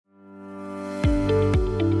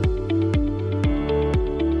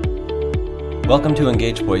Welcome to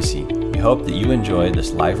Engage Boise. We hope that you enjoy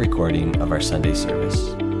this live recording of our Sunday service.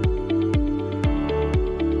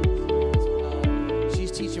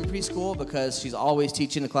 She's teaching preschool because she's always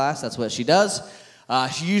teaching the class. That's what she does.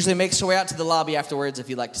 She usually makes her way out to the lobby afterwards if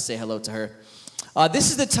you'd like to say hello to her.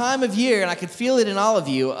 This is the time of year, and I can feel it in all of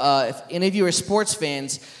you. If any of you are sports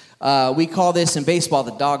fans, we call this in baseball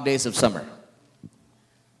the dog days of summer.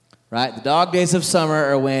 Right? The dog days of summer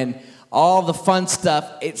are when all the fun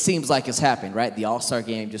stuff, it seems like it's happened, right? The All-Star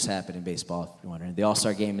game just happened in baseball, if you're wondering. The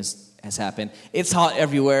All-Star game has happened. It's hot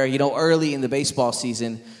everywhere. You know, early in the baseball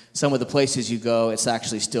season, some of the places you go, it's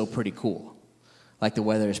actually still pretty cool. Like the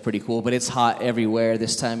weather is pretty cool, but it's hot everywhere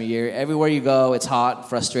this time of year. Everywhere you go, it's hot,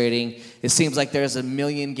 frustrating. It seems like there's a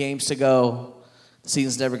million games to go. The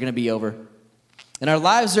season's never going to be over. And our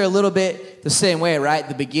lives are a little bit the same way, right?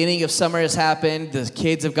 The beginning of summer has happened. The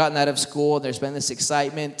kids have gotten out of school. There's been this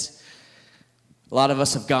excitement. A lot of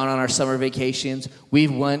us have gone on our summer vacations.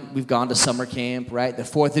 We've gone to summer camp, right? The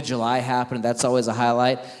 4th of July happened. That's always a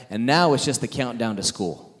highlight. And now it's just the countdown to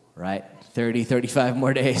school, right? 30, 35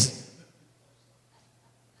 more days.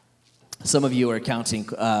 Some of you are counting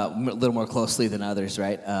a little more closely than others,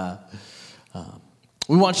 right?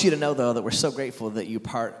 We want you to know, though, that we're so grateful that you're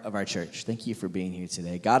part of our church. Thank you for being here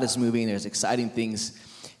today. God is moving. There's exciting things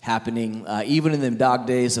happening, even in the dog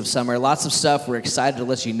days of summer. Lots of stuff we're excited to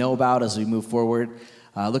let you know about as we move forward.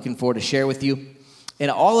 Looking forward to share with you. And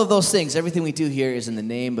all of those things, everything we do here is in the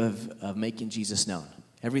name of making Jesus known.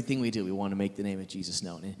 Everything we do, we want to make the name of Jesus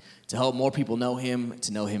known. And to help more people know him,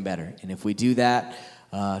 to know him better. And if we do that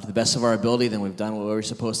to the best of our ability, then we've done what we're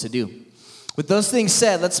supposed to do. With those things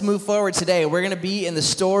said, let's move forward today. We're going to be in the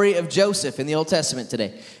story of Joseph in the Old Testament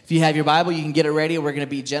today. If you have your Bible, you can get it ready. We're going to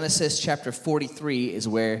be Genesis chapter 43 is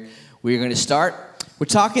where we're going to start. We're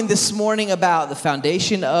talking this morning about the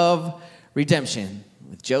foundation of redemption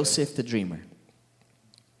with Joseph the dreamer.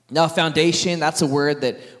 Now, foundation, that's a word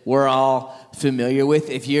that we're all familiar with.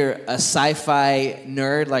 If you're a sci-fi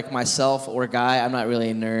nerd like myself or Guy, I'm not really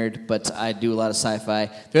a nerd, but I do a lot of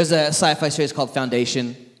sci-fi. There's a sci-fi series called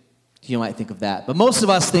Foundation. You might think of that. But most of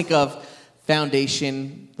us think of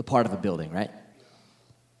foundation, the part of a building, right?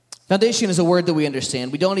 Foundation is a word that we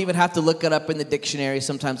understand. We don't even have to look it up in the dictionary.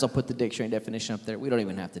 Sometimes I'll put the dictionary definition up there. We don't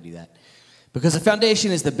even have to do that. Because the foundation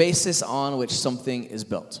is the basis on which something is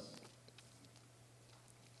built.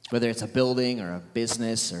 Whether it's a building or a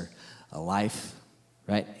business or a life,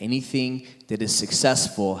 right? Anything that is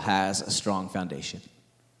successful has a strong foundation.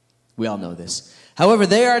 We all know this. However,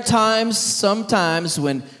 there are sometimes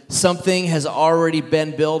when something has already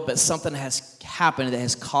been built, but something has happened that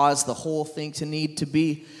has caused the whole thing to need to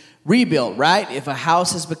be rebuilt, right? If a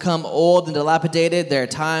house has become old and dilapidated, there are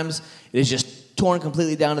times it is just torn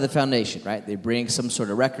completely down to the foundation, right? They bring some sort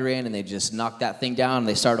of wrecker in and they just knock that thing down and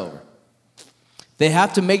they start over. They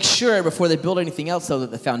have to make sure before they build anything else, though,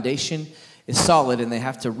 that the foundation is solid and they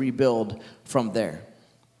have to rebuild from there.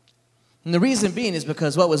 And the reason being is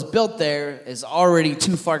because what was built there is already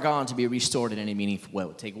too far gone to be restored in any meaningful way. It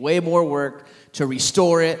would take way more work to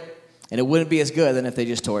restore it, and it wouldn't be as good than if they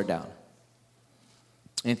just tore it down.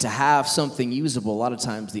 And to have something usable, a lot of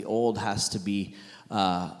times the old has to be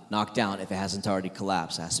knocked down if it hasn't already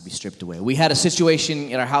collapsed. It has to be stripped away. We had a situation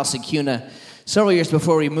in our house in Kuna several years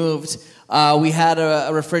before we moved. We had a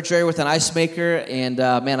refrigerator with an ice maker, and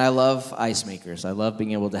man, I love ice makers. I love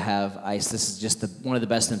being able to have ice. This is just one of the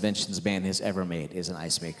best inventions man has ever made is an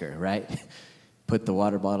ice maker, right? Put the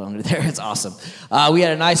water bottle under there. It's awesome. We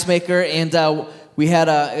had an ice maker, and we had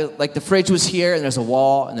the fridge was here, and there's a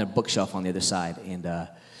wall and a bookshelf on the other side, and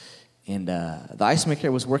the ice maker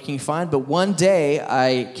was working fine. But one day,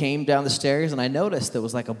 I came down the stairs, and I noticed there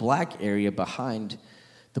was like a black area behind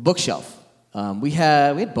the bookshelf. We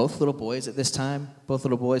had both little boys at this time, both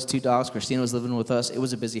little boys, 2 dogs. Christina was living with us. It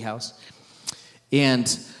was a busy house.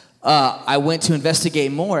 And I went to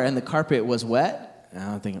investigate more, and the carpet was wet. And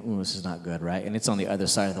I'm thinking, this is not good, right? And it's on the other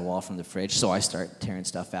side of the wall from the fridge. So I start tearing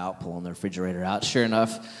stuff out, pulling the refrigerator out. Sure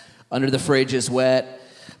enough, under the fridge is wet.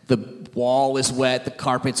 The wall is wet. The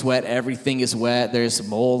carpet's wet. Everything is wet. There's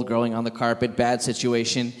mold growing on the carpet. Bad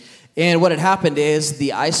situation. And what had happened is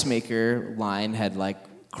the ice maker line had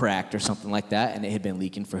cracked or something like that, and it had been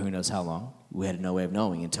leaking for who knows how long. We had no way of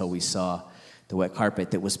knowing until we saw the wet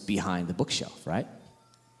carpet that was behind the bookshelf, right?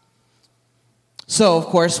 So, of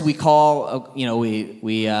course, we call,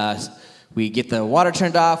 we get the water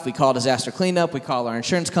turned off, we call disaster cleanup, we call our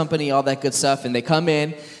insurance company, all that good stuff, and they come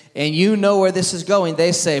in, and you know where this is going.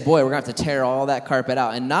 They say, boy, we're going to have to tear all that carpet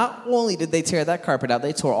out. And not only did they tear that carpet out,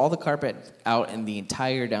 they tore all the carpet out in the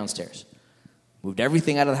entire downstairs. Moved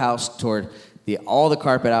everything out of the house, tore all the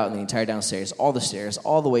carpet out in the entire downstairs, all the stairs,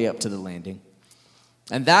 all the way up to the landing.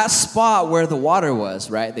 And that spot where the water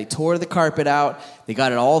was, right, they tore the carpet out, they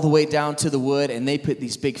got it all the way down to the wood, and they put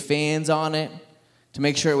these big fans on it to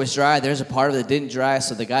make sure it was dry. There's a part of it that didn't dry,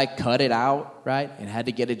 so the guy cut it out, right, and had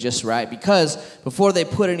to get it just right. Because before they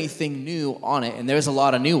put anything new on it, and there's a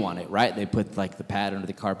lot of new on it, right? They put like the pad under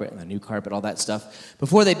the carpet and the new carpet, all that stuff.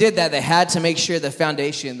 Before they did that, they had to make sure the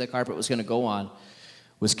foundation the carpet was going to go on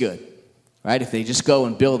was good, right? If they just go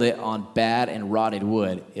and build it on bad and rotted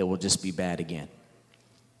wood, it will just be bad again.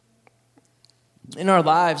 In our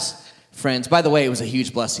lives, friends, by the way, it was a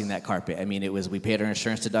huge blessing, that carpet. I mean, we paid our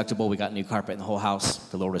insurance deductible, we got new carpet in the whole house.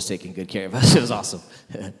 The Lord was taking good care of us. It was awesome.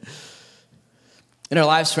 In our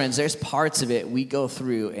lives, friends, there's parts of it we go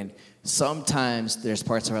through, and sometimes there's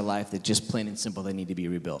parts of our life that just plain and simple, they need to be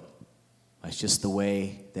rebuilt. That's just the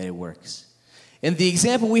way that it works. And the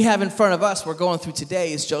example we have in front of us, we're going through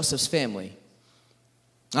today, is Joseph's family.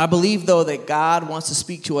 I believe, though, that God wants to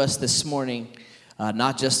speak to us this morning,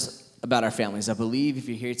 not just about our families. I believe if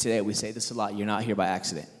you're here today, we say this a lot, you're not here by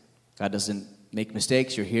accident. God doesn't make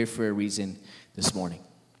mistakes. You're here for a reason this morning.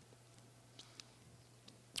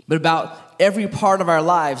 But about every part of our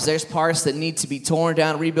lives, there's parts that need to be torn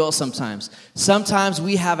down, rebuilt sometimes. Sometimes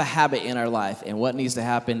we have a habit in our life, and what needs to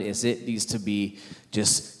happen is it needs to be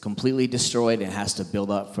just completely destroyed and has to build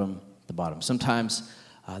up from the bottom. Sometimes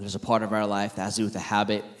there's a part of our life that has to do with a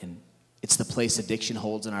habit, and it's the place addiction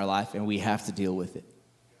holds in our life, and we have to deal with it.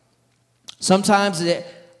 Sometimes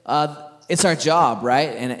it's our job, right?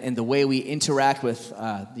 And the way we interact with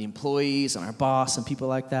the employees and our boss and people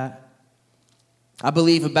like that. I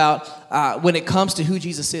believe about when it comes to who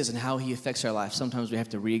Jesus is and how he affects our life, sometimes we have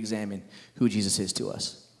to re-examine who Jesus is to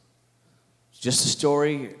us. Just a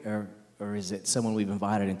story, or is it someone we've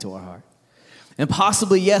invited into our heart? And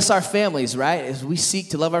possibly, yes, our families, right? As we seek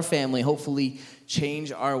to love our family, hopefully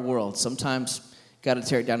change our world. Sometimes got to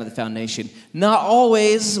tear it down to the foundation. Not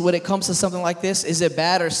always, when it comes to something like this, is it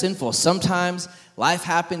bad or sinful. Sometimes life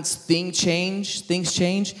happens, things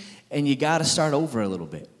change, and you got to start over a little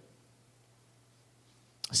bit.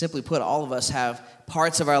 Simply put, all of us have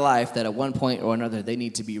parts of our life that at one point or another, they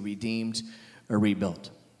need to be redeemed or rebuilt.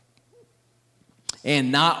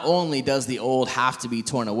 And not only does the old have to be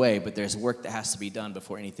torn away, but there's work that has to be done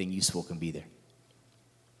before anything useful can be there.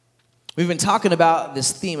 We've been talking about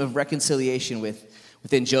this theme of reconciliation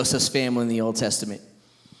within Joseph's family in the Old Testament.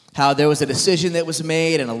 How there was a decision that was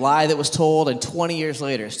made and a lie that was told, and 20 years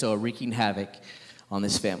later, still wreaking havoc on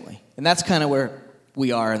this family. And that's kind of where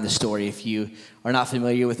we are in the story. If you are not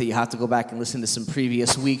familiar with it, you have to go back and listen to some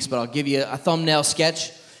previous weeks, but I'll give you a thumbnail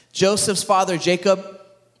sketch. Joseph's father, Jacob,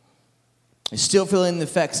 is still feeling the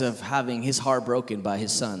effects of having his heart broken by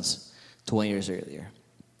his sons 20 years earlier.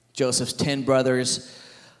 Joseph's 10 brothers,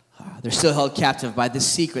 they're still held captive by this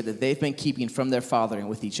secret that they've been keeping from their father and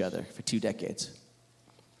with each other for 2 decades.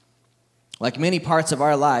 Like many parts of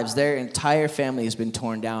our lives, their entire family has been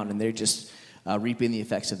torn down, and they're just reaping the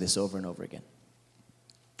effects of this over and over again.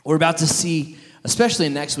 We're about to see, especially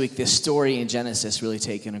next week, this story in Genesis really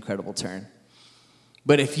take an incredible turn.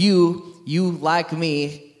 But if you like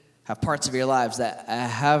me, have parts of your lives that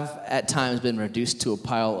have at times been reduced to a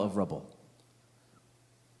pile of rubble.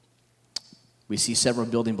 We see several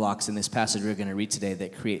building blocks in this passage we're going to read today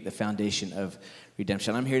that create the foundation of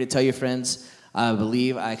redemption. I'm here to tell you, friends, I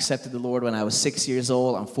believe I accepted the Lord when I was 6 years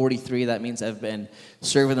old. I'm 43. That means I've been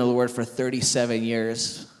serving the Lord for 37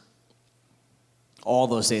 years. All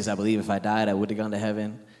those days, I believe, if I died, I would have gone to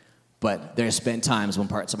heaven. But there's been times when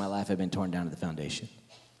parts of my life have been torn down to the foundation,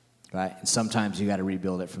 right? And sometimes you got to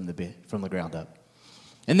rebuild it from the ground up.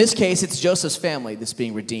 In this case, it's Joseph's family that's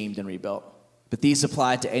being redeemed and rebuilt. But these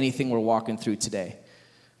apply to anything we're walking through today,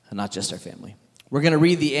 and not just our family. We're going to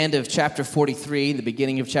read the end of chapter 43, the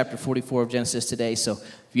beginning of chapter 44 of Genesis today. So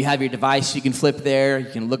if you have your device, you can flip there.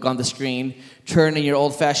 You can look on the screen. Turn in your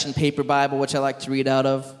old-fashioned paper Bible, which I like to read out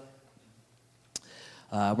of.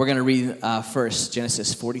 We're going to read first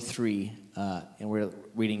Genesis 43, and we're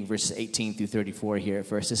reading verses 18 through 34 here at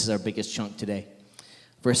first. This is our biggest chunk today.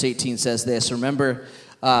 Verse 18 says this, remember,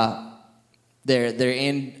 they're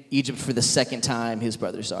in Egypt for the second time, his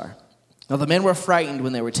brothers are. Now the men were frightened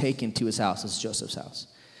when they were taken to his house, this is Joseph's house.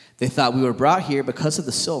 They thought, we were brought here because of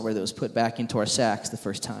the silver that was put back into our sacks the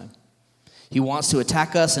first time. He wants to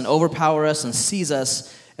attack us and overpower us and seize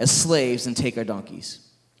us as slaves and take our donkeys.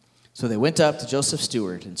 So they went up to Joseph's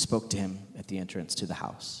steward and spoke to him at the entrance to the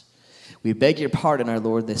house. We beg your pardon, our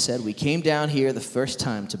Lord, they said. We came down here the first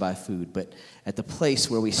time to buy food, but at the place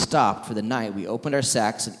where we stopped for the night, we opened our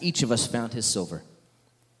sacks, and each of us found his silver,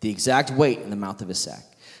 the exact weight in the mouth of his sack.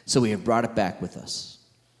 So we have brought it back with us.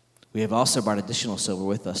 We have also brought additional silver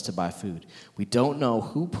with us to buy food. We don't know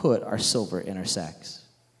who put our silver in our sacks.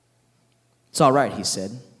 "It's all right," he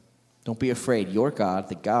said. "Don't be afraid. Your God,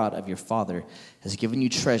 the God of your father, has given you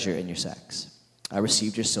treasure in your sacks. I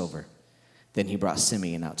received your silver." Then he brought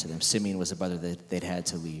Simeon out to them. Simeon was a brother that they'd had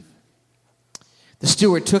to leave. The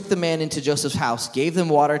steward took the men into Joseph's house, gave them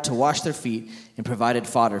water to wash their feet, and provided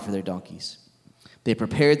fodder for their donkeys. They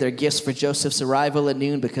prepared their gifts for Joseph's arrival at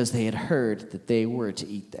noon because they had heard that they were to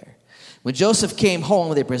eat there. When Joseph came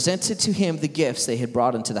home, they presented to him the gifts they had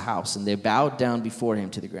brought into the house, and they bowed down before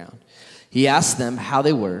him to the ground. He asked them how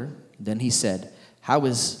they were. Then he said, "How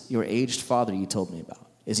is your aged father you told me about?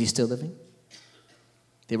 Is he still living?"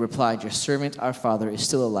 They replied, "Your servant, our father, is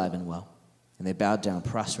still alive and well." And they bowed down,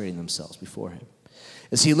 prostrating themselves before him.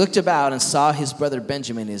 As he looked about and saw his brother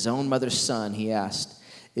Benjamin, his own mother's son, he asked,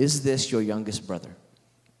 "Is this your youngest brother,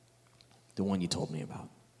 the one you told me about?"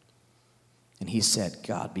 And he said,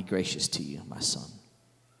 "God be gracious to you, my son."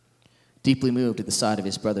 Deeply moved at the sight of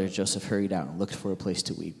his brother, Joseph hurried out and looked for a place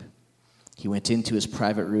to weep. He went into his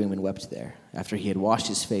private room and wept there. After he had washed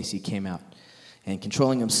his face, he came out and,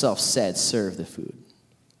 controlling himself, said, "Serve the food."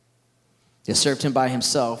 They served him by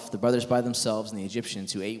himself, the brothers by themselves, and the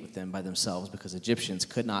Egyptians who ate with them by themselves, because Egyptians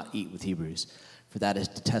could not eat with Hebrews, for that is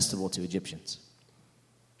detestable to Egyptians.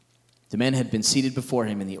 The men had been seated before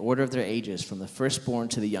him in the order of their ages, from the firstborn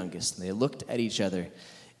to the youngest, and they looked at each other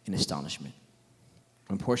in astonishment.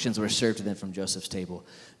 When portions were served to them from Joseph's table,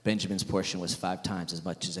 Benjamin's portion was 5 times as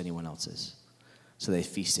much as anyone else's. So they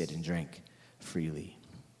feasted and drank freely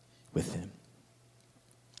with him.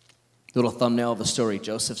 Little thumbnail of the story: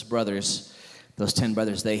 Joseph's brothers, those 10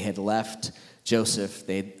 brothers, they had left Joseph.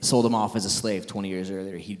 They had sold him off as a slave 20 years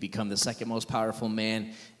earlier. He'd become the second most powerful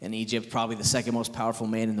man in Egypt, probably the second most powerful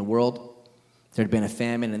man in the world. There had been a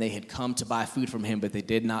famine, and they had come to buy food from him, but they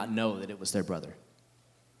did not know that it was their brother.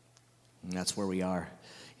 And that's where we are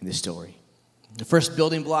in this story. The first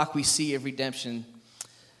building block we see of redemption,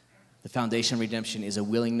 the foundation of redemption, is a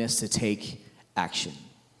willingness to take action.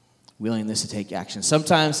 Willingness to take action.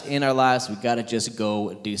 Sometimes in our lives, we got to just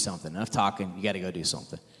go do something. Enough talking, you got to go do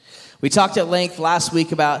something. We talked at length last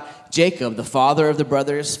week about Jacob, the father of the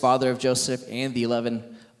brothers, father of Joseph, and the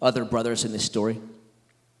 11 other brothers in this story.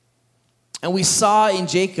 And we saw in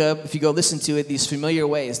Jacob, if you go listen to it, these familiar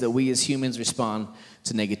ways that we as humans respond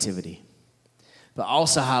to negativity. But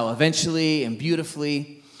also how eventually and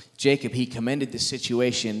beautifully, Jacob, he commended the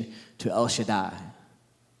situation to El Shaddai,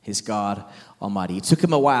 his God Almighty. It took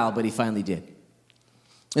him a while, but he finally did.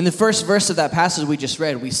 In the first verse of that passage we just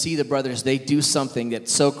read, we see the brothers, they do something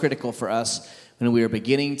that's so critical for us when we are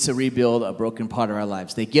beginning to rebuild a broken part of our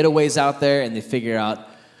lives. They get a ways out there and they figure out,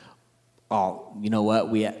 oh, you know what,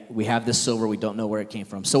 we have this silver, we don't know where it came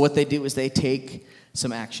from. So what they do is they take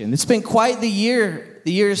some action. It's been quite the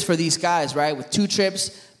years for these guys, right? With 2 trips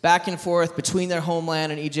back and forth between their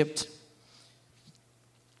homeland and Egypt.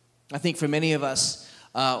 I think for many of us,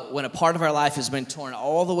 when a part of our life has been torn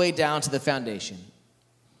all the way down to the foundation,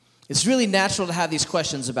 it's really natural to have these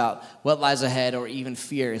questions about what lies ahead or even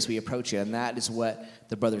fear as we approach it, and that is what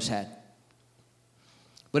the brothers had.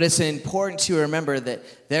 But it's important to remember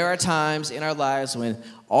that there are times in our lives when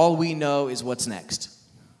all we know is what's next.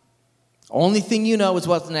 Only thing you know is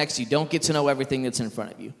what's next. You don't get to know everything that's in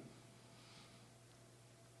front of you.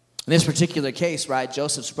 In this particular case, right,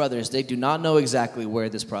 Joseph's brothers, they do not know exactly where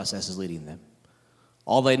this process is leading them.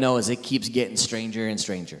 All they know is it keeps getting stranger and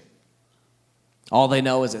stranger. All they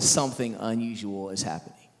know is that something unusual is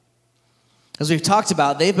happening. As we've talked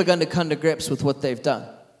about, they've begun to come to grips with what they've done.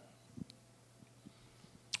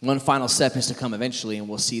 One final step is to come eventually, and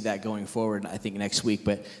we'll see that going forward, I think, next week,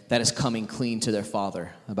 but that is coming clean to their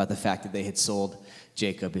father about the fact that they had sold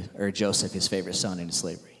Joseph, his favorite son, into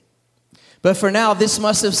slavery. But for now, this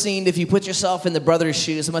must have seemed, if you put yourself in the brothers'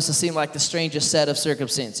 shoes, it must have seemed like the strangest set of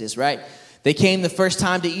circumstances, right? They came the first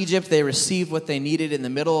time to Egypt. They received what they needed in the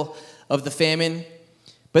middle of the famine.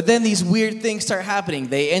 But then these weird things start happening.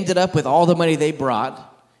 They ended up with all the money they brought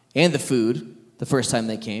and the food the first time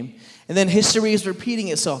they came. And then history is repeating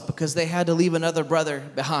itself because they had to leave another brother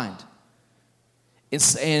behind. And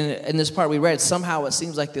in this part we read, somehow it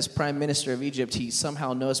seems like this prime minister of Egypt, he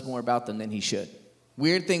somehow knows more about them than he should.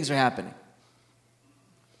 Weird things are happening.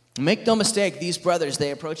 Make no mistake, these brothers,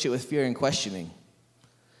 they approach it with fear and questioning.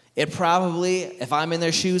 It probably, if I'm in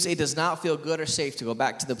their shoes, it does not feel good or safe to go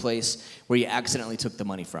back to the place where you accidentally took the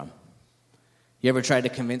money from. You ever tried to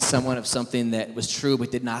convince someone of something that was true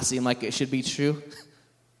but did not seem like it should be true?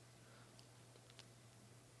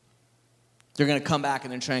 They're going to come back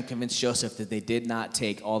and they're trying to convince Joseph that they did not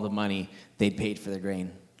take all the money they'd paid for their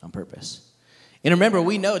grain on purpose. And remember,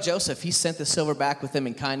 we know Joseph, he sent the silver back with them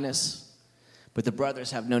in kindness, but the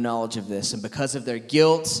brothers have no knowledge of this. And because of their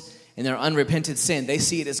guilt and their unrepented sin, they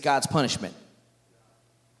see it as God's punishment.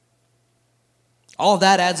 All of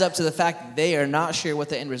that adds up to the fact that they are not sure what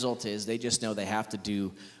the end result is. They just know they have to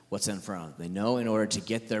do what's in front of them. They know in order to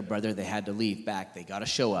get their brother, they had to leave back. They got to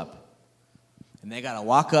show up. And they got to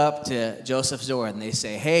walk up to Joseph's door and they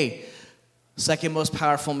say, hey, second most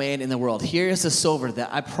powerful man in the world, here is the silver that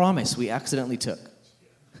I promise we accidentally took.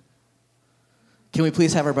 Can we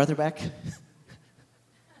please have our brother back?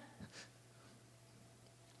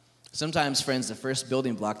 Sometimes, friends, the first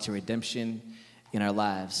building block to redemption in our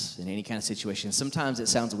lives, in any kind of situation, sometimes it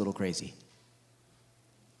sounds a little crazy.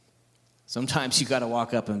 Sometimes you got to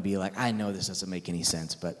walk up and be like, I know this doesn't make any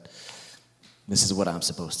sense, but this is what I'm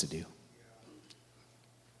supposed to do.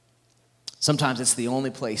 Sometimes it's the only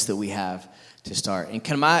place that we have to start. And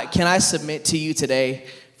can I submit to you today,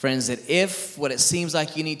 friends, that if what it seems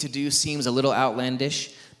like you need to do seems a little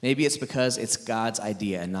outlandish, maybe it's because it's God's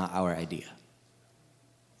idea and not our idea.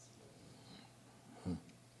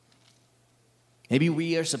 Maybe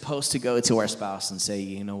we are supposed to go to our spouse and say,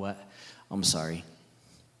 you know what, I'm sorry.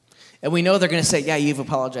 And we know they're going to say, yeah, you've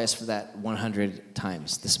apologized for that 100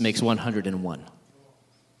 times. This makes 101.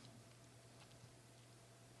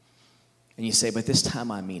 And you say, but this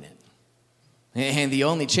time I mean it. And the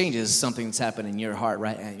only change is something that's happened in your heart,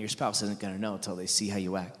 right? And your spouse isn't going to know until they see how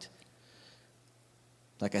you act.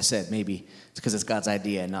 Like I said, maybe it's because it's God's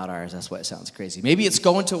idea and not ours. That's why it sounds crazy. Maybe it's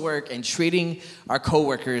going to work and treating our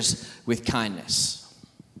coworkers with kindness.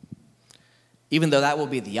 Even though that will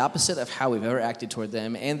be the opposite of how we've ever acted toward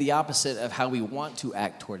them and the opposite of how we want to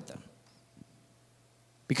act toward them.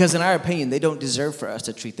 Because in our opinion, they don't deserve for us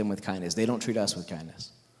to treat them with kindness. They don't treat us with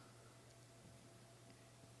kindness.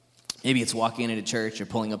 Maybe it's walking into church or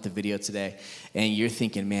pulling up the video today and you're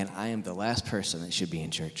thinking, man, I am the last person that should be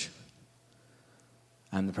in church.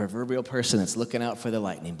 I'm the proverbial person that's looking out for the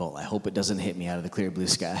lightning bolt. I hope it doesn't hit me out of the clear blue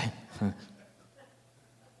sky.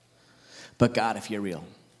 But God, if you're real,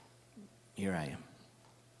 here I am.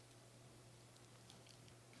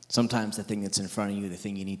 Sometimes the thing that's in front of you, the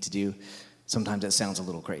thing you need to do, sometimes it sounds a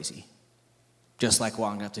little crazy. Just like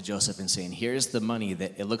walking up to Joseph and saying, here's the money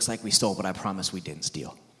that it looks like we stole, but I promise we didn't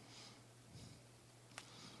steal.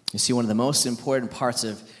 You see, one of the most important parts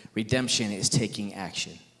of redemption is taking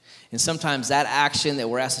action. And sometimes that action that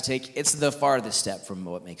we're asked to take, it's the farthest step from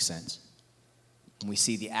what makes sense. And we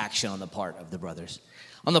see the action on the part of the brothers.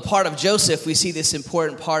 On the part of Joseph, we see this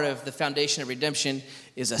important part of the foundation of redemption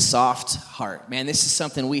is a soft heart. Man, this is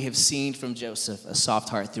something we have seen from Joseph, a soft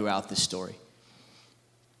heart throughout this story.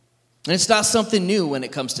 And it's not something new when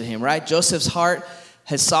it comes to him, right? Joseph's heart,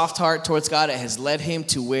 his soft heart towards God, it has led him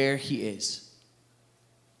to where he is.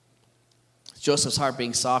 Joseph's heart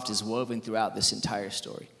being soft is woven throughout this entire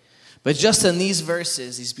story. But just in these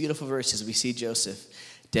verses, these beautiful verses, we see Joseph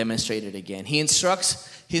demonstrated again. He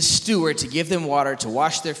instructs his steward to give them water to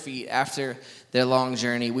wash their feet after their long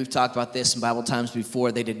journey. We've talked about this in Bible times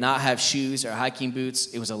before. They did not have shoes or hiking boots.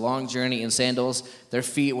 It was a long journey in sandals. Their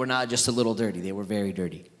feet were not just a little dirty. They were very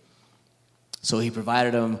dirty. So he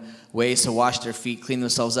provided them ways to wash their feet, clean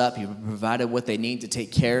themselves up. He provided what they need to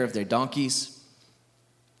take care of their donkeys.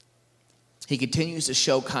 He continues to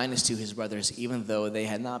show kindness to his brothers, even though they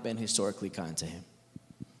had not been historically kind to him.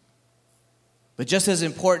 But just as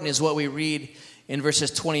important is what we read in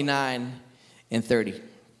verses 29 and 30.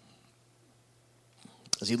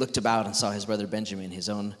 As he looked about and saw his brother Benjamin, his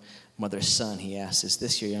own mother's son, he asked, is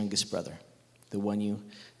this your youngest brother, the one you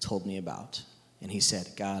told me about? And he said,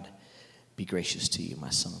 God, be gracious to you, my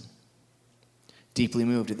son. Deeply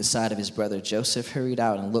moved at the sight of his brother, Joseph hurried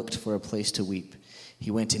out and looked for a place to weep. He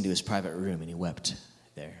went into his private room and he wept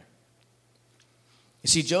there. You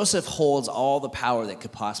see, Joseph holds all the power that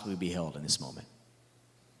could possibly be held in this moment.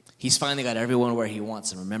 He's finally got everyone where he wants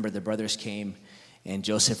them. Remember, the brothers came and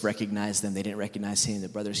Joseph recognized them. They didn't recognize him. The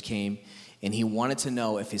brothers came and he wanted to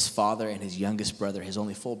know if his father and his youngest brother, his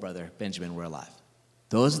only full brother, Benjamin, were alive.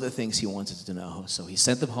 Those are the things he wanted to know. So he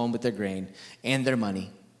sent them home with their grain and their money,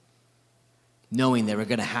 knowing they were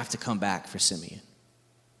going to have to come back for Simeon.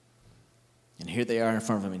 And here they are in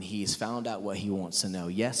front of him, and he's found out what he wants to know.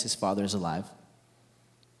 Yes, his father is alive.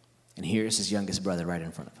 And here's his youngest brother right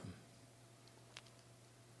in front of him.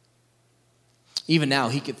 Even now,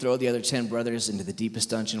 he could throw the other 10 brothers into the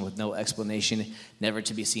deepest dungeon with no explanation, never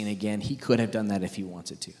to be seen again. He could have done that if he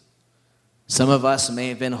wanted to. Some of us may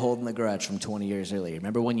have been holding the grudge from 20 years earlier.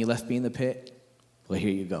 Remember when you left me in the pit? Well,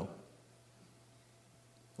 here you go.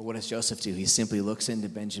 But what does Joseph do? He simply looks into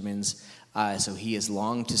Benjamin's eyes, so he has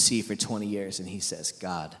longed to see for 20 years, and he says,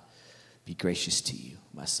 God, be gracious to you,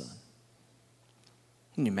 my son.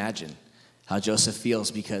 Can you imagine how Joseph feels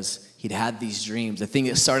because he'd had these dreams? The thing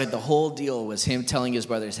that started the whole deal was him telling his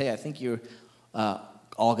brothers, hey, I think you're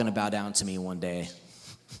all going to bow down to me one day.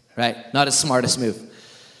 right? Not his smartest move.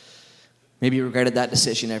 Maybe he regretted that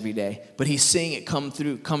decision every day. But he's seeing it come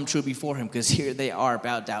true before him, because here they are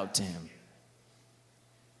bowed down to him.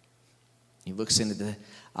 He looks into the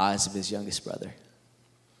eyes of his youngest brother.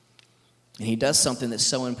 And he does something that's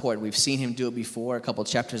so important. We've seen him do it before. A couple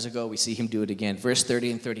chapters ago, we see him do it again. Verse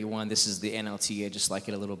 30 and 31, this is the NLT. I just like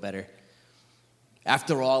it a little better.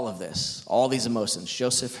 After all of this, all these emotions,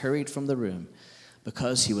 Joseph hurried from the room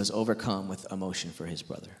because he was overcome with emotion for his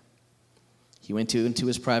brother. He went into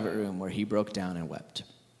his private room where he broke down and wept.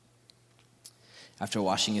 After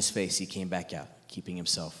washing his face, he came back out, keeping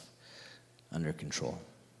himself under control.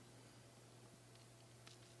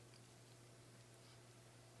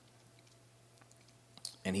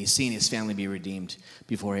 And he's seen his family be redeemed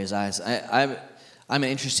before his eyes. I'm an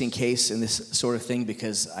interesting case in this sort of thing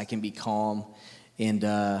because I can be calm and,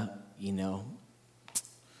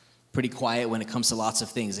 pretty quiet when it comes to lots of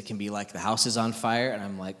things. It can be like the house is on fire, and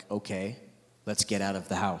I'm like, okay, let's get out of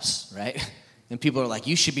the house, right? And people are like,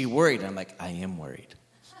 you should be worried. And I'm like, I am worried.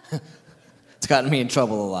 It's gotten me in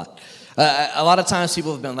trouble a lot. A lot of times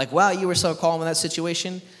people have been like, wow, you were so calm in that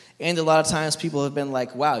situation. And a lot of times people have been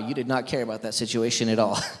like, wow, you did not care about that situation at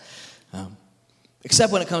all.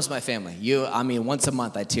 Except when it comes to my family. Once a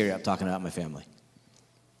month I tear up talking about my family.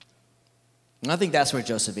 And I think that's where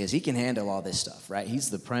Joseph is. He can handle all this stuff, right?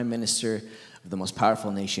 He's the prime minister of the most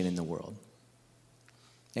powerful nation in the world.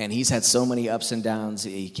 And he's had so many ups and downs,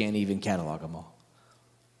 he can't even catalog them all.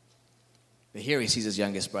 But here he sees his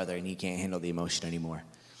youngest brother, and he can't handle the emotion anymore.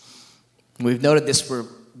 We've noted this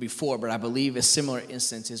before, but I believe a similar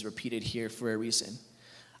instance is repeated here for a reason.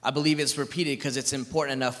 I believe it's repeated because it's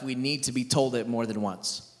important enough we need to be told it more than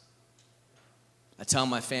once. I tell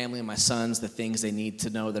my family and my sons the things they need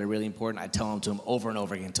to know that are really important. I tell them to them over and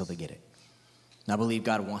over again until they get it. And I believe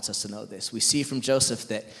God wants us to know this. We see from Joseph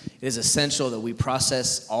that it is essential that we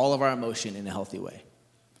process all of our emotion in a healthy way.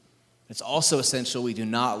 It's also essential we do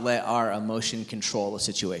not let our emotion control the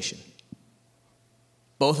situation.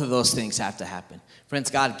 Both of those things have to happen.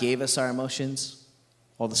 Friends, God gave us our emotions.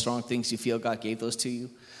 All the strong things you feel, God gave those to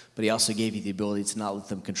you. But he also gave you the ability to not let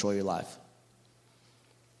them control your life.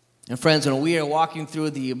 And friends, when we are walking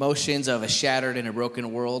through the emotions of a shattered and a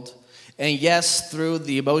broken world, and yes, through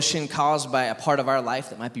the emotion caused by a part of our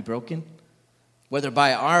life that might be broken, whether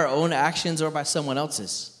by our own actions or by someone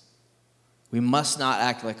else's, we must not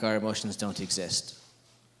act like our emotions don't exist.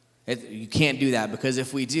 You can't do that, because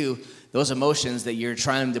if we do, those emotions that you're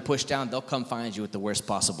trying to push down, they'll come find you at the worst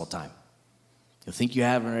possible time. You'll think you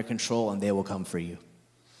have it under control, and they will come for you.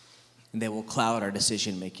 And they will cloud our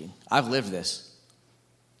decision making. I've lived this.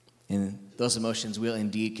 And those emotions will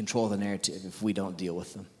indeed control the narrative if we don't deal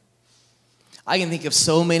with them. I can think of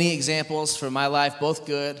so many examples from my life, both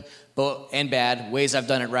good and bad, ways I've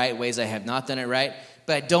done it right, ways I have not done it right.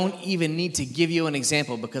 But I don't even need to give you an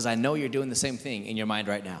example, because I know you're doing the same thing in your mind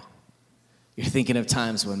right now. You're thinking of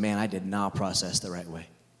times when, man, I did not process the right way.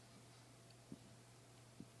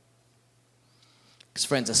 Because,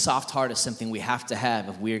 friends, a soft heart is something we have to have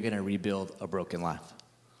if we are going to rebuild a broken life.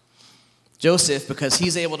 Joseph, because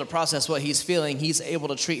he's able to process what he's feeling, he's able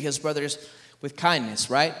to treat his brothers with kindness,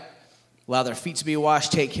 right? Allow their feet to be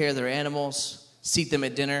washed, take care of their animals, seat them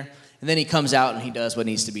at dinner, and then he comes out and he does what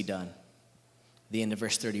needs to be done. The end of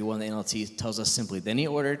verse 31, the NLT tells us simply, then he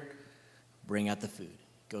ordered, bring out the food.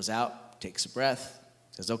 Goes out, takes a breath,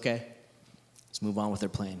 says, okay, let's move on with our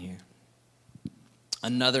plan here.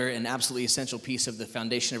 Another and absolutely essential piece of the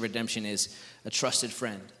foundation of redemption is a trusted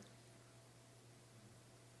friend.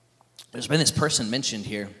 There's been this person mentioned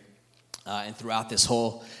here, and throughout this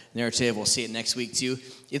whole narrative, we'll see it next week too.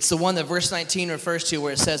 It's the one that verse 19 refers to,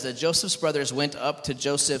 where it says that Joseph's brothers went up to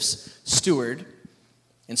Joseph's steward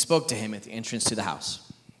and spoke to him at the entrance to the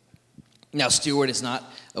house. Now, steward is not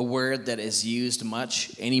a word that is used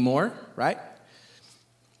much anymore, right?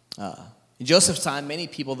 In Joseph's time, many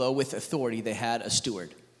people, though, with authority, they had a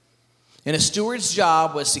steward. And a steward's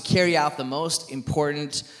job was to carry out the most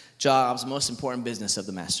important jobs, most important business of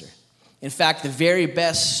the master. In fact, the very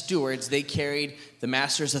best stewards, they carried the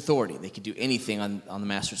master's authority. They could do anything on the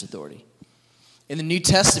master's authority. In the New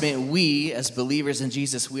Testament, we, as believers in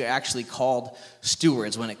Jesus, we are actually called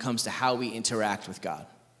stewards when it comes to how we interact with God.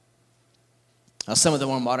 Now, some of the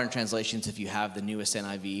more modern translations, if you have the newest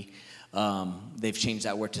NIV, they've changed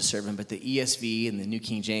that word to servant, but the ESV and the New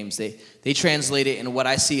King James, they translate it in what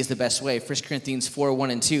I see is the best way. 1 Corinthians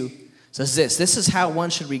 4:1-2 says this is how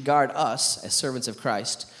one should regard us as servants of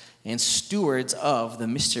Christ and stewards of the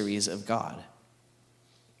mysteries of God.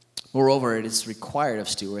 Moreover, it is required of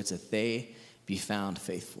stewards that they be found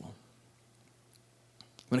faithful.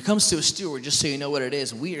 When it comes to a steward, just so you know what it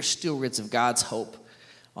is, we are stewards of God's hope.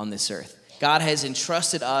 on this earth. God has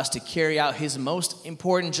entrusted us to carry out his most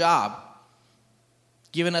important job,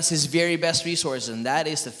 given us his very best resources, and that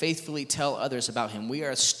is to faithfully tell others about him. We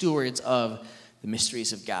are stewards of the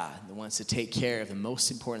mysteries of God, the ones to take care of the most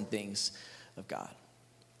important things of God.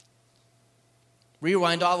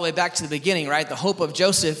 Rewind all the way back to the beginning, right? The hope of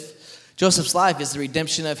Joseph's life is the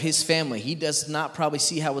redemption of his family. He does not probably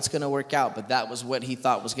see how it's going to work out, but that was what he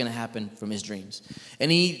thought was going to happen from his dreams.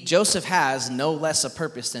 And Joseph has no less a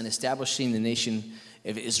purpose than establishing the nation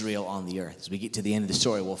of Israel on the earth. As we get to the end of the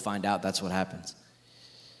story, we'll find out that's what happens.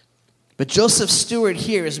 But Joseph's steward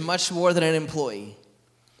here is much more than an employee.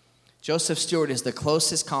 Joseph's steward is the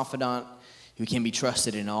closest confidant who can be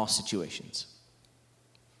trusted in all situations.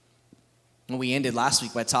 And we ended last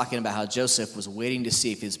week by talking about how Joseph was waiting to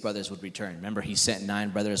see if his brothers would return. Remember, he sent 9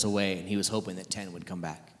 brothers away, and he was hoping that 10 would come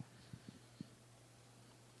back.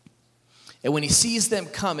 And when he sees them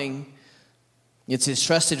coming, it's his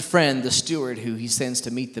trusted friend, the steward, who he sends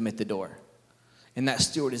to meet them at the door. And that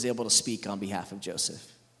steward is able to speak on behalf of Joseph.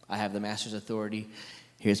 I have the master's authority.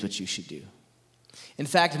 Here's what you should do. In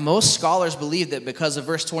fact, most scholars believe that because of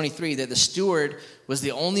verse 23, that the steward was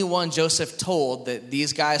the only one Joseph told that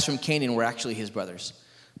these guys from Canaan were actually his brothers.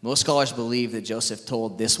 Most scholars believe that Joseph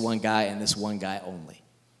told this one guy and this one guy only.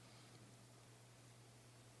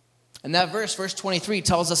 And that verse 23,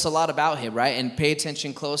 tells us a lot about him, right? And pay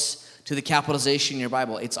attention close to the capitalization in your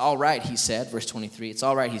Bible. It's all right, he said, verse 23. It's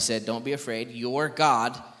all right, he said, don't be afraid. Your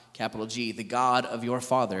God, capital G, the God of your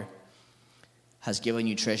father, has given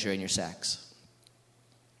you treasure in your sacks.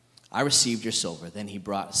 I received your silver. Then he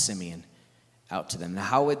brought Simeon out to them. Now,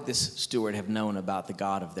 how would this steward have known about the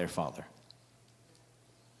God of their father?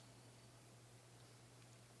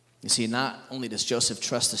 You see, not only does Joseph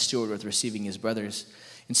trust the steward with receiving his brothers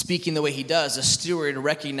and speaking the way he does, the steward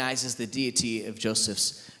recognizes the deity of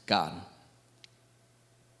Joseph's God.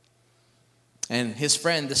 And his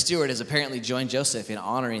friend, the steward, has apparently joined Joseph in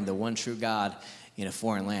honoring the one true God in a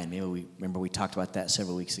foreign land. Remember we talked about that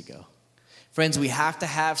several weeks ago. Friends, we have to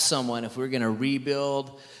have someone, if we're going to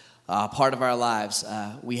rebuild part of our lives,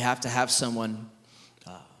 we have to have someone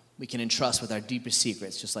we can entrust with our deepest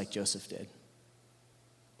secrets, just like Joseph did.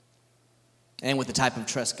 And with the type of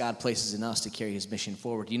trust God places in us to carry his mission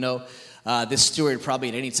forward. You know, this steward probably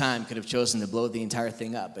at any time could have chosen to blow the entire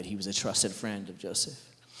thing up, but he was a trusted friend of Joseph.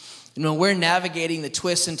 And when we're navigating the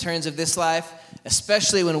twists and turns of this life,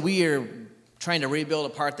 especially when we are trying to rebuild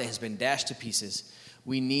a part that has been dashed to pieces,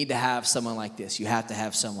 we need to have someone like this. You have to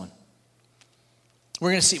have someone. We're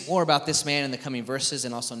going to see more about this man in the coming verses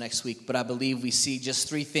and also next week, but I believe we see just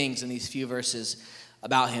 3 things in these few verses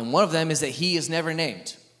about him. One of them is that he is never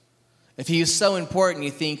named. If he is so important,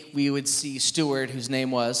 you think we would see steward, whose name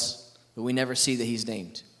was, but we never see that he's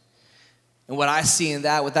named. And what I see in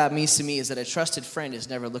that, what that means to me, is that a trusted friend is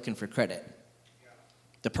never looking for credit.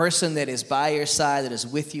 The person that is by your side, that is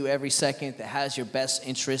with you every second, that has your best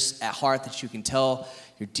interests at heart, that you can tell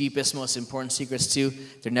your deepest, most important secrets to,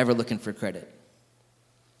 they're never looking for credit.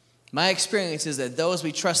 My experience is that those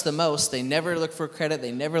we trust the most, they never look for credit,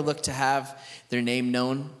 they never look to have their name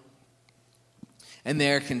known, and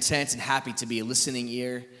they're content and happy to be a listening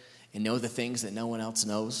ear and know the things that no one else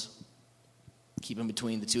knows. Keep them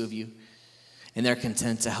between the two of you. And they're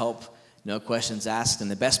content to help, no questions asked. And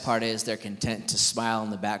the best part is they're content to smile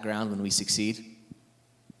in the background when we succeed.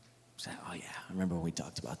 Say, oh yeah, I remember when we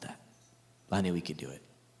talked about that. I knew we could do it.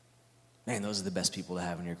 Man, those are the best people to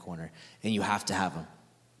have in your corner. And you have to have them.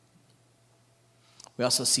 We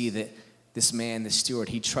also see that this man, this steward,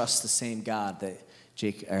 he trusts the same God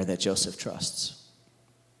that Joseph trusts.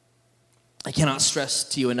 I cannot stress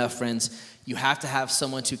to you enough, friends, you have to have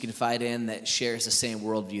someone to confide in that shares the same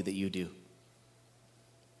worldview that you do.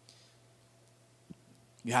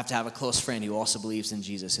 You have to have a close friend who also believes in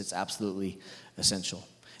Jesus. It's absolutely essential.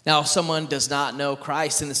 Now, if someone does not know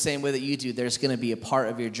Christ in the same way that you do, there's going to be a part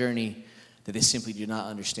of your journey that they simply do not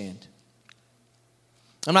understand.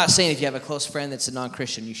 I'm not saying if you have a close friend that's a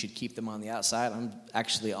non-Christian, you should keep them on the outside. I'm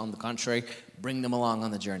actually, on the contrary, bring them along on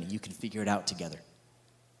the journey. You can figure it out together.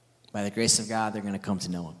 By the grace of God, they're going to come to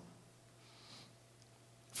know him.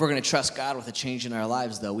 If we're going to trust God with a change in our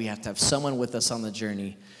lives, though, we have to have someone with us on the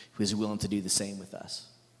journey who is willing to do the same with us,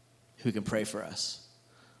 who can pray for us.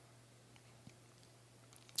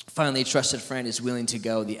 Finally, a trusted friend is willing to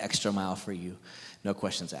go the extra mile for you, no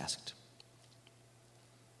questions asked.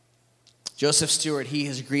 Joseph Stewart, he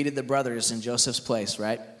has greeted the brothers in Joseph's place,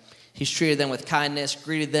 right? He's treated them with kindness,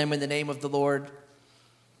 greeted them in the name of the Lord.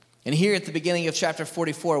 And here at the beginning of chapter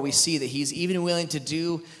 44, we see that he's even willing to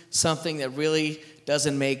do something that really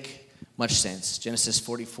doesn't make much sense. Genesis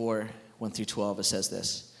 44, 1 through 12, it says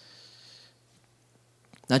this.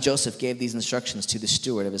 Now Joseph gave these instructions to the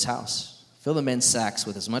steward of his house. Fill the men's sacks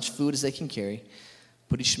with as much food as they can carry.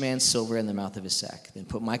 Put each man's silver in the mouth of his sack. Then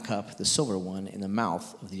put my cup, the silver one, in the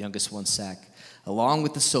mouth of the youngest one's sack, along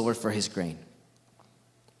with the silver for his grain.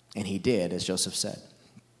 And he did as Joseph said.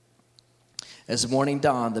 As the morning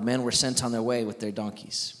dawned, the men were sent on their way with their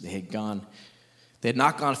donkeys. They had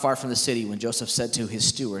not gone far from the city when Joseph said to his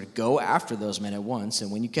steward, "Go after those men at once, and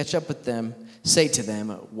when you catch up with them, say to them,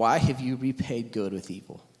 'Why have you repaid good with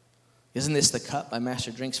evil? Isn't this the cup my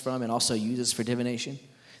master drinks from and also uses for divination?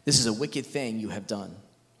 This is a wicked thing you have done.'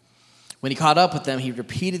 When he caught up with them, he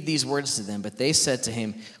repeated these words to them, but they said to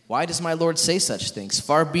him, 'Why does my Lord say such things?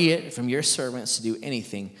 Far be it from your servants to do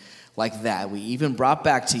anything like that. We even brought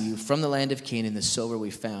back to you from the land of Canaan the silver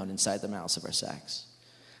we found inside the mouths of our sacks.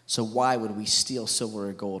 So why would we steal silver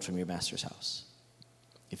or gold from your master's house?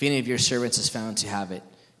 If any of your servants is found to have it,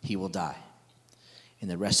 he will die, and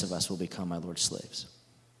the rest of us will become my Lord's slaves.'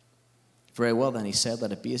 'Very well then,' he said,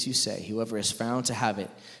 'let it be as you say. Whoever is found to have it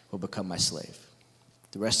will become my slave.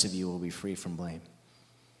 The rest of you will be free from blame.'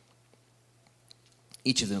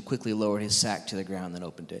 Each of them quickly lowered his sack to the ground and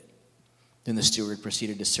opened it. Then the steward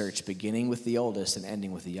proceeded to search, beginning with the oldest and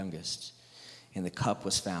ending with the youngest. And the cup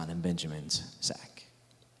was found in Benjamin's sack."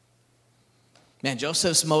 Man,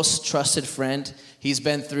 Joseph's most trusted friend, he's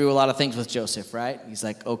been through a lot of things with Joseph, right? He's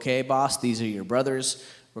like, "Okay, boss, these are your brothers.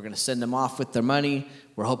 We're going to send them off with their money.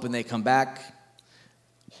 We're hoping they come back."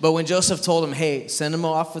 But when Joseph told him, "Hey, send them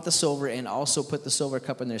off with the silver and also put the silver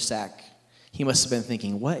cup in their sack," he must have been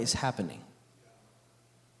thinking, "What is happening?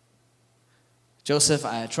 Joseph,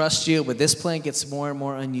 I trust you, but this plan gets more and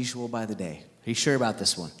more unusual by the day. Are you sure about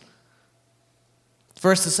this one?"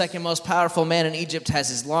 First, the second most powerful man in Egypt has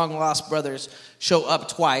his long-lost brothers show up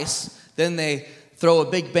twice. Then they throw a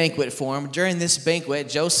big banquet for him. During this banquet,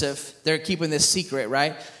 Joseph, they're keeping this secret,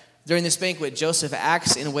 right? During this banquet, Joseph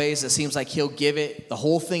acts in ways that seems like he'll give it the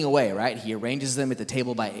whole thing away, right? He arranges them at the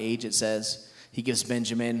table by age, it says. He gives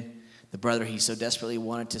Benjamin, the brother he so desperately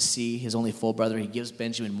wanted to see, his only full brother, he gives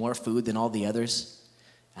Benjamin more food than all the others.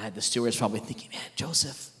 And the steward's probably thinking, "Man,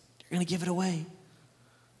 Joseph, you're going to give it away."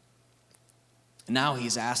 And now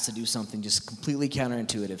he's asked to do something just completely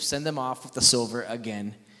counterintuitive. Send them off with the silver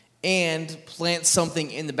again and plant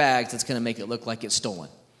something in the bags that's going to make it look like it's stolen.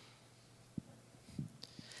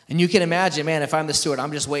 And you can imagine, man, if I'm the steward,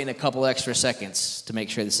 I'm just waiting a couple extra seconds to make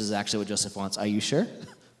sure this is actually what Joseph wants. Are you sure?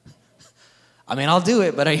 I mean, I'll do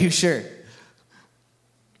it, but are you sure?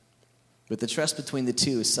 But the trust between the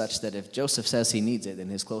two is such that if Joseph says he needs it, then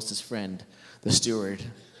his closest friend, the steward,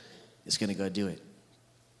 is going to go do it.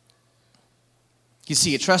 You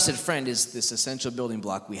see, a trusted friend is this essential building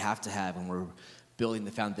block we have to have when we're building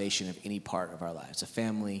the foundation of any part of our lives, a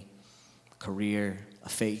family, a career, a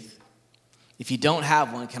faith. If you don't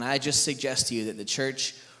have one, can I just suggest to you that the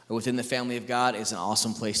church or within the family of God is an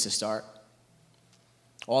awesome place to start?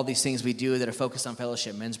 All these things we do that are focused on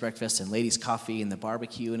fellowship, men's breakfast and ladies' coffee and the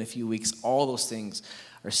barbecue in a few weeks, all those things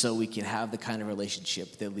are so we can have the kind of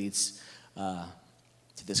relationship that leads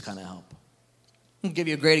to this kind of help. I'll give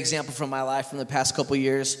you a great example from my life from the past couple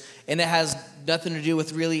years, and it has nothing to do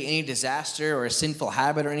with really any disaster or a sinful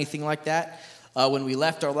habit or anything like that. When we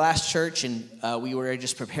left our last church and we were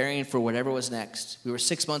just preparing for whatever was next, we were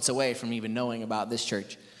 6 months away from even knowing about this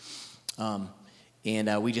church.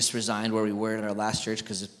 And we just resigned where we were at our last church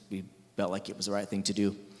because we felt like it was the right thing to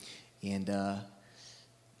do. And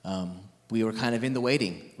we were kind of in the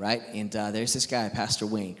waiting, right? And there's this guy, Pastor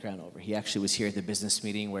Wayne Crownover. He actually was here at the business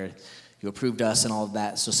meeting where you approved us and all of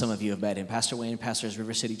that, so some of you have met him. Pastor Wayne pastors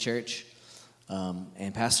River City Church,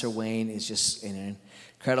 and Pastor Wayne is just an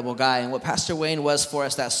incredible guy. And what Pastor Wayne was for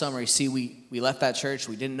us that summer, you see, we left that church.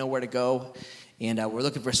 We didn't know where to go, and we're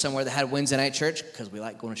looking for somewhere that had Wednesday night church because we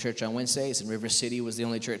like going to church on Wednesdays, and River City was the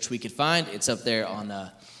only church we could find. It's up there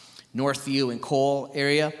on Northview and Cole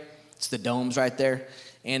area. It's the domes right there.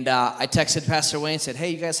 And I texted Pastor Wayne and said,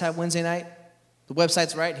 "Hey, you guys have Wednesday night? The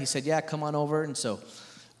website's right?" He said, "Yeah, come on over." And so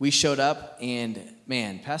we showed up, and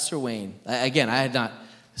man, Pastor Wayne, again, I had not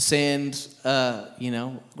sinned,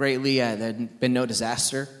 greatly. There had been no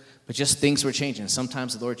disaster, but just things were changing.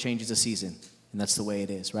 Sometimes the Lord changes a season, and that's the way it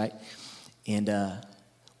is, right? And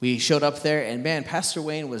we showed up there, and man, Pastor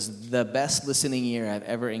Wayne was the best listening ear I've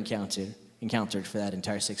ever encountered for that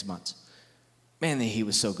entire 6 months. Man, he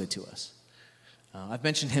was so good to us. I've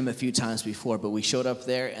mentioned him a few times before, but we showed up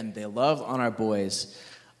there, and they loved on our boys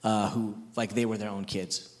who, like they were their own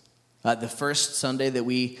kids. The first Sunday that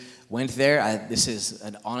we went there, this is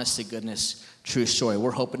an honest-to-goodness true story. We're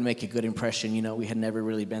hoping to make a good impression. We had never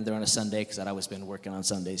really been there on a Sunday because I'd always been working on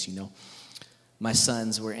Sundays, my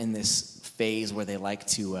sons were in this phase where they like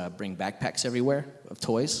to bring backpacks everywhere of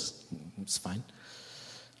toys. It's fine.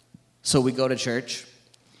 So we go to church.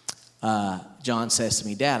 John says to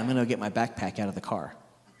me, Dad, I'm going to get my backpack out of the car.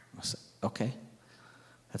 I said, okay,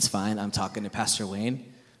 that's fine. I'm talking to Pastor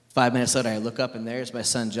Wayne. 5 minutes later, I look up, and there's my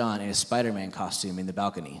son John in his Spider-Man costume in the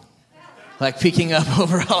balcony, like peeking up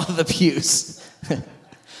over all of the pews.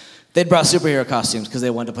 They'd brought superhero costumes because they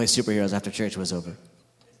wanted to play superheroes after church was over.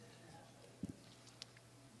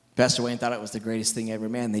 Pastor Wayne thought it was the greatest thing ever.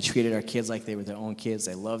 Man, they treated our kids like they were their own kids.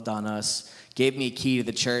 They loved on us, gave me a key to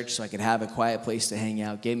the church so I could have a quiet place to hang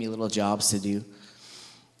out, gave me little jobs to do,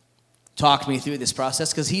 talked me through this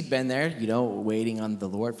process because he'd been there, waiting on the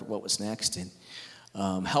Lord for what was next,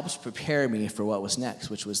 and helped prepare me for what was next,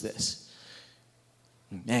 which was this.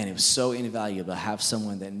 Man, it was so invaluable to have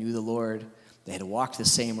someone that knew the Lord, that had walked the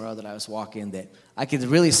same road that I was walking, that I could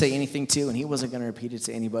really say anything to, and he wasn't going to repeat it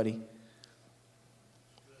to anybody.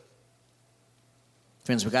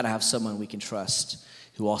 Friends, we've got to have someone we can trust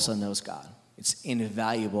who also knows God. It's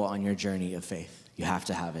invaluable on your journey of faith. You have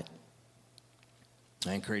to have it.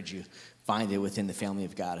 I encourage you, find it within the family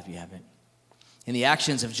of God if you haven't. And the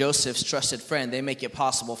actions of Joseph's trusted friend, they make it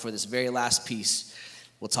possible for this very last piece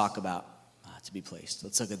we'll talk about to be placed.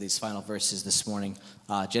 Let's look at these final verses this morning.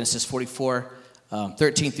 Genesis 44,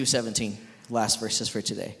 13 through 17, last verses for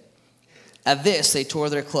today. At this, they tore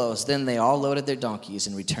their clothes. Then they all loaded their donkeys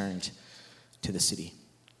and returned to the city.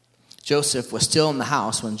 Joseph was still in the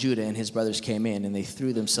house when Judah and his brothers came in, and they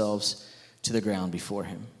threw themselves to the ground before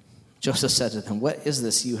him. Joseph said to them, "What is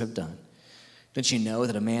this you have done? Don't you know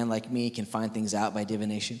that a man like me can find things out by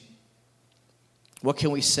divination?" "What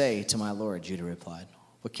can we say to my lord?" Judah replied.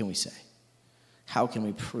 "What can we say? How can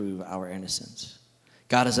we prove our innocence?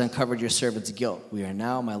 God has uncovered your servant's guilt. We are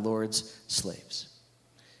now my lord's slaves.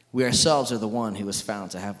 We ourselves are the one who was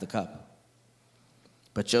found to have the cup."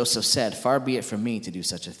 But Joseph said, "Far be it from me to do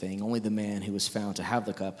such a thing. Only the man who was found to have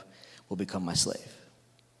the cup will become my slave.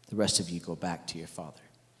 The rest of you go back to your father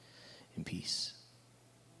in peace."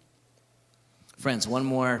 Friends, one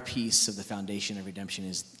more piece of the foundation of redemption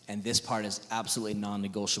is, and this part is absolutely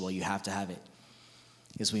non-negotiable, you have to have it,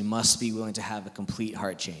 is we must be willing to have a complete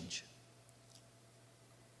heart change.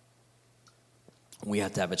 We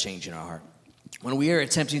have to have a change in our heart. When we are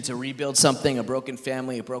attempting to rebuild something, a broken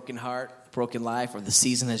family, a broken heart, a broken life, or the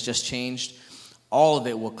season has just changed, all of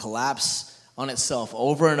it will collapse on itself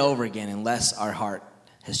over and over again unless our heart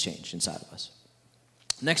has changed inside of us.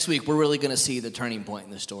 Next week, we're really going to see the turning point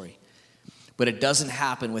in the story. But it doesn't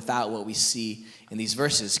happen without what we see in these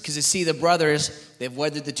verses. Because you see, the brothers, they've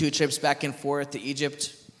weathered the 2 trips back and forth to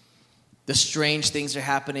Egypt. The strange things are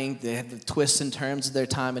happening. They have the twists and turns of their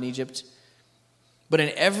time in Egypt. But in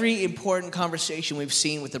every important conversation we've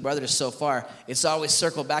seen with the brothers so far, it's always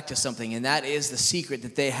circled back to something, and that is the secret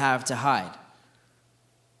that they have to hide.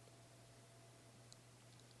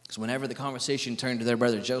 Because whenever the conversation turned to their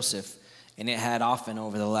brother Joseph, and it had often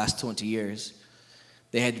over the last 20 years,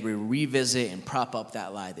 they had to revisit and prop up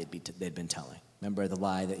that lie they'd been telling. Remember the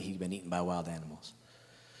lie that he'd been eaten by wild animals.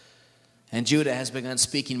 And Judah has begun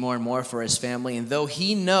speaking more and more for his family, and though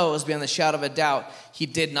he knows beyond the shadow of a doubt he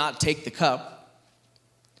did not take the cup,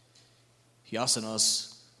 he also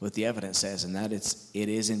knows what the evidence says, and that it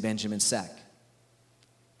is in Benjamin's sack.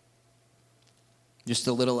 Just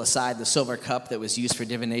a little aside, the silver cup that was used for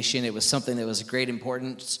divination, it was something that was of great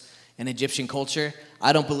importance in Egyptian culture.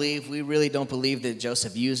 We really don't believe that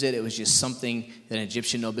Joseph used it. It was just something that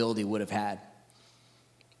Egyptian nobility would have had.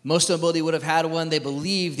 Most nobility would have had one. They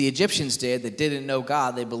believed, the Egyptians did, that didn't know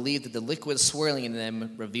God. They believed that the liquid swirling in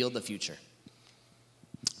them revealed the future.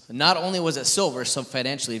 Not only was it silver, so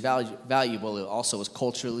financially valuable, it also was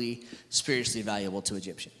culturally, spiritually valuable to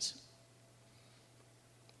Egyptians.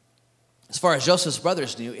 As far as Joseph's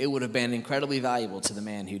brothers knew, it would have been incredibly valuable to the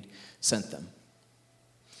man who'd sent them.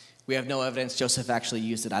 We have no evidence Joseph actually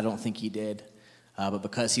used it. I don't think he did. But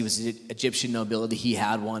because he was Egyptian nobility, he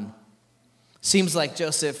had one. Seems like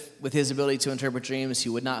Joseph, with his ability to interpret dreams, he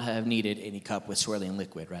would not have needed any cup with swirling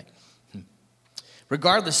liquid, right?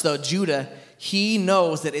 Regardless, though, Judah, he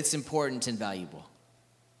knows that it's important and valuable.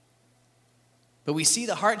 But we see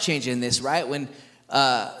the heart change in this, right? When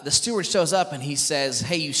the steward shows up and he says,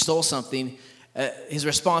 "Hey, you stole something," his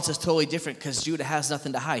response is totally different because Judah has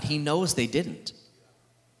nothing to hide. He knows they didn't.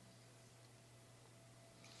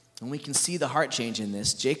 And we can see the heart change in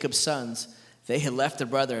this. Jacob's sons, they had left their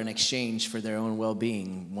brother in exchange for their own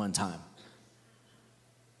well-being one time.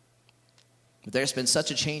 But there's been such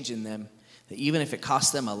a change in them that even if it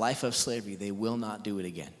costs them a life of slavery, they will not do it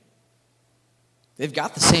again. They've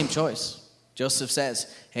got the same choice. Joseph says,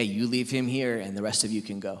 "Hey, you leave him here and the rest of you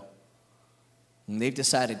can go." And they've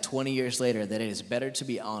decided 20 years later that it is better to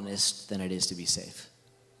be honest than it is to be safe.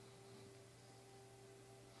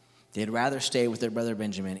 They'd rather stay with their brother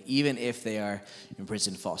Benjamin, even if they are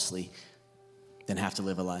imprisoned falsely, than have to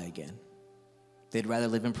live a lie again. They'd rather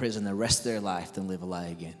live in prison the rest of their life than live a lie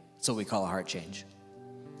again. That's what we call a heart change.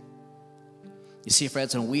 You see,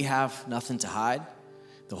 friends, when we have nothing to hide,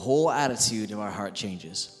 the whole attitude of our heart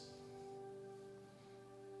changes.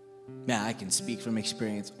 Man, I can speak from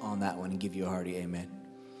experience on that one and give you a hearty amen.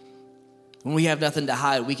 When we have nothing to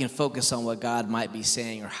hide, we can focus on what God might be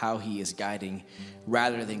saying or how he is guiding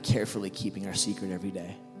rather than carefully keeping our secret every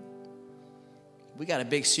day. We got a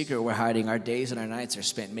big secret we're hiding. Our days and our nights are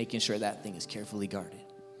spent making sure that thing is carefully guarded.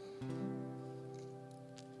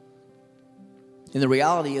 And the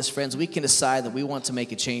reality is, friends, we can decide that we want to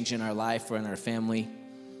make a change in our life or in our family.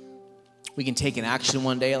 We can take an action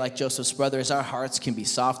one day like Joseph's brothers. Our hearts can be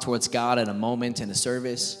soft towards God in a moment in a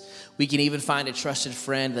service. We can even find a trusted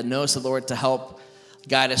friend that knows the Lord to help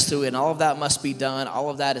guide us through it. And all of that must be done. All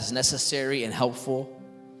of that is necessary and helpful.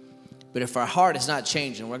 But if our heart is not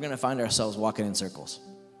changing, we're going to find ourselves walking in circles.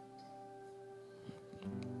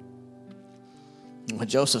 And what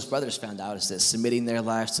Joseph's brothers found out is that submitting their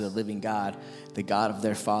lives to the living God, the God of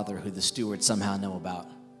their father, who the stewards somehow know about,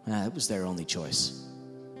 it was their only choice.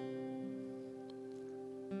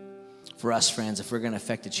 For us, friends, if we're going to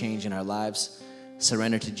affect a change in our lives,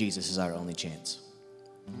 surrender to Jesus is our only chance.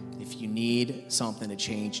 If you need something to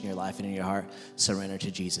change in your life and in your heart, surrender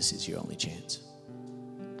to Jesus is your only chance.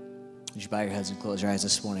 Would you bow your heads and close your eyes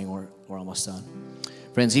this morning? We're almost done.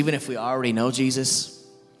 Friends, even if we already know Jesus,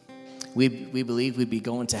 we believe we'd be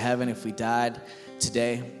going to heaven if we died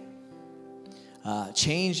today.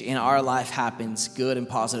 Change in our life happens, good and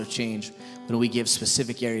positive change, when we give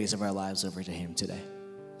specific areas of our lives over to him today.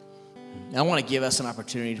 And I want to give us an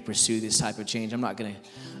opportunity to pursue this type of change. I'm not going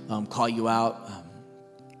to call you out.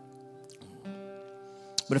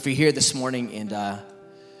 But if you're here this morning and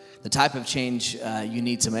the type of change you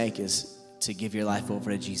need to make is to give your life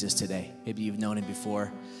over to Jesus today. Maybe you've known him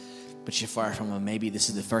before, but you're far from him. Maybe this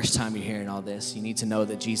is the first time you're hearing all this. You need to know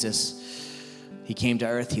that Jesus, he came to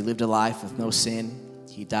earth. He lived a life with no sin.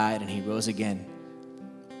 He died and he rose again.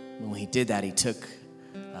 When he did that, he took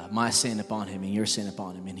my sin upon him and your sin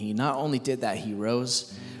upon him. And he not only did that, he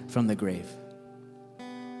rose from the grave.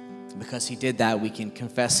 Because he did that, we can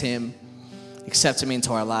confess him, accept him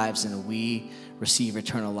into our lives, and we receive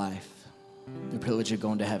eternal life. The privilege of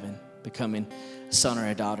going to heaven, becoming a son or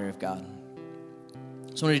a daughter of God.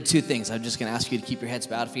 So I'm going to do two things. I'm just going to ask you to keep your heads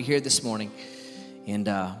bowed. If you're here this morning and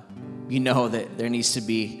you know that there needs to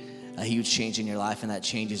be a huge change in your life, and that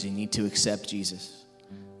change is you need to accept Jesus.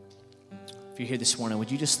 If you're here this morning,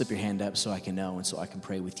 would you just slip your hand up so I can know and so I can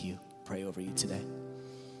pray with you, pray over you today?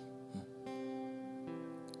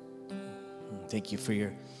 Thank you for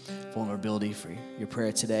your vulnerability, for your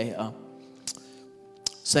prayer today.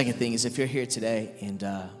 Second thing is, if you're here today and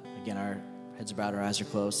again, our heads are bowed, our eyes are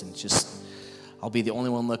closed, and I'll be the only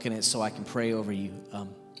one looking at it so I can pray over you.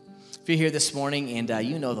 If you're here this morning and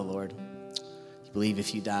you know the Lord, you believe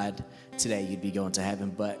if you died today, you'd be going to heaven.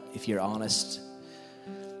 But if you're honest,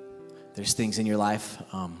 there's things in your life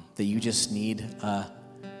that you just need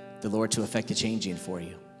the Lord to effect a change in for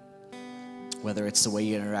you. Whether it's the way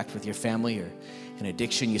you interact with your family or an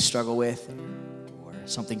addiction you struggle with or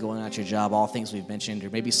something going on at your job, all things we've mentioned,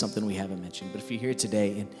 or maybe something we haven't mentioned. But if you're here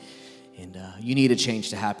today and you need a change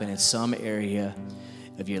to happen in some area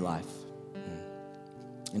of your life,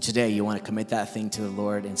 and today you want to commit that thing to the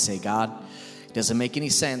Lord and say, God, it doesn't make any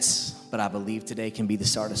sense, but I believe today can be the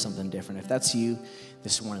start of something different. If that's you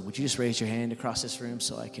this morning, would you just raise your hand across this room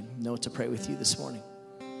so I can know to pray with you this morning?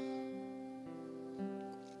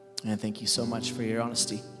 And thank you so much for your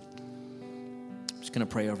honesty. I'm just going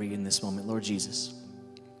to pray over you in this moment. Lord Jesus,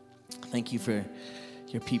 thank you for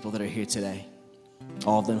your people that are here today.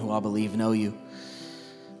 All of them who I believe know you.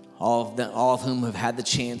 All of whom have had the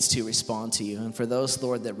chance to respond to you. And for those,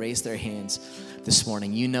 Lord, that raised their hands this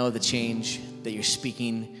morning, you know the change that you're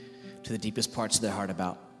speaking to the deepest parts of their heart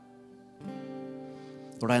about.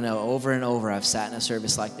 Lord, I know over and over I've sat in a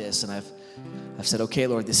service like this and I've said, okay,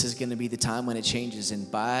 Lord, this is going to be the time when it changes. And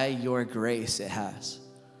by your grace, it has.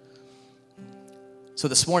 So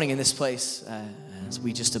this morning in this place, as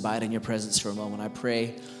we just abide in your presence for a moment, I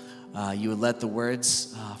pray you would let the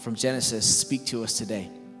words from Genesis speak to us today.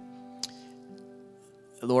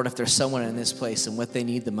 Lord, if there's someone in this place and what they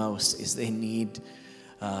need the most is they need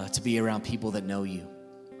to be around people that know you,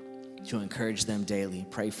 to encourage them daily,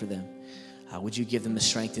 pray for them. Would you give them the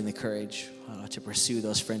strength and the courage to pursue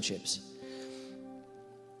those friendships?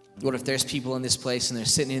 Lord, if there's people in this place and they're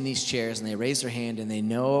sitting in these chairs and they raise their hand and they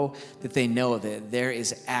know that there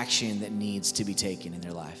is action that needs to be taken in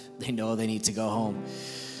their life. They know they need to go home,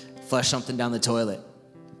 flush something down the toilet,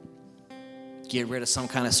 get rid of some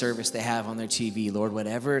kind of service they have on their TV. Lord,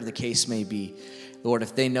 whatever the case may be, Lord,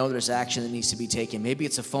 if they know there's action that needs to be taken, maybe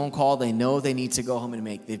it's a phone call they know they need to go home and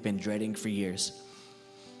make, they've been dreading for years.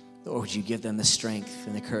 Lord, would you give them the strength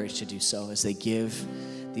and the courage to do so as they give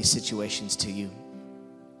these situations to you?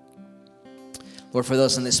 Lord, for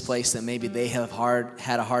those in this place that maybe they have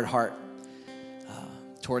had a hard heart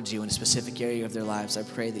towards you in a specific area of their lives, I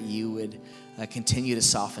pray that you would continue to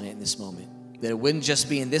soften it in this moment. That it wouldn't just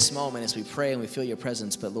be in this moment as we pray and we feel your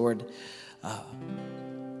presence, but Lord, our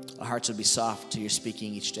hearts would be soft to your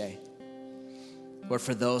speaking each day. Lord,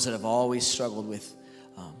 for those that have always struggled with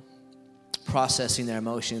processing their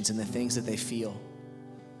emotions and the things that they feel,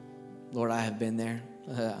 Lord, I have been there.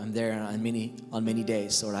 I'm there on many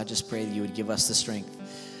days. Lord, I just pray that you would give us the strength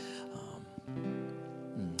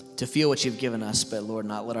to feel what you've given us, but Lord,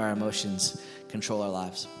 not let our emotions control our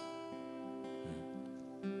lives.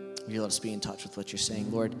 Would you let us be in touch with what you're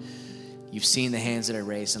saying? Lord, you've seen the hands that are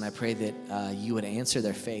raised, and I pray that you would answer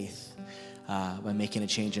their faith by making a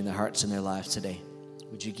change in their hearts and their lives today.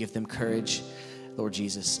 Would you give them courage, Lord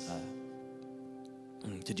Jesus,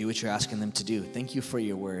 to do what you're asking them to do. Thank you for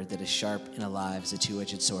your word that is sharp and alive as a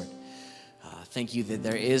two-edged sword. Thank you that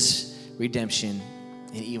there is redemption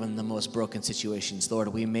in even the most broken situations. Lord,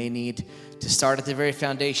 we may need to start at the very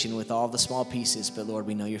foundation with all the small pieces, but Lord,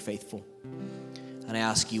 we know you're faithful. And I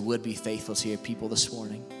ask you would be faithful to your people this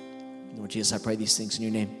morning. Lord Jesus, I pray these things in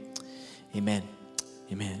your name. Amen.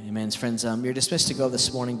 Amen. Amen. Friends, you're dismissed to go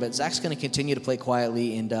this morning, but Zach's going to continue to play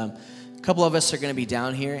quietly, and a couple of us are going to be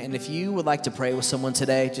down here. And if you would like to pray with someone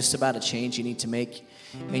today just about a change you need to make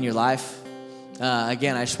in your life,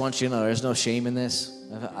 again, I just want you to know there's no shame in this.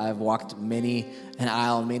 I've walked many an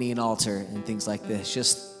aisle, many an altar, and things like this,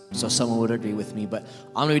 just so someone would agree with me. But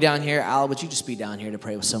I'm going to be down here. Al, would you just be down here to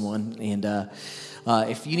pray with someone? And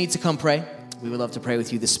if you need to come pray, we would love to pray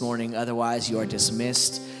with you this morning. Otherwise, you are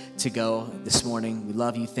dismissed to go this morning. We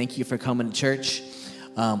love you. Thank you for coming to church.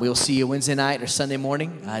 We will see you Wednesday night or Sunday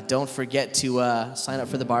morning. Don't forget to sign up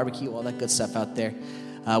for the barbecue, all that good stuff out there.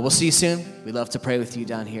 We'll see you soon. We'd love to pray with you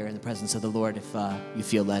down here in the presence of the Lord if you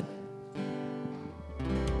feel led.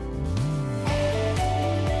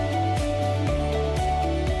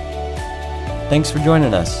 Thanks for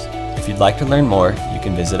joining us. If you'd like to learn more, you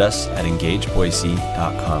can visit us at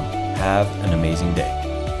engageboise.com. Have an amazing day.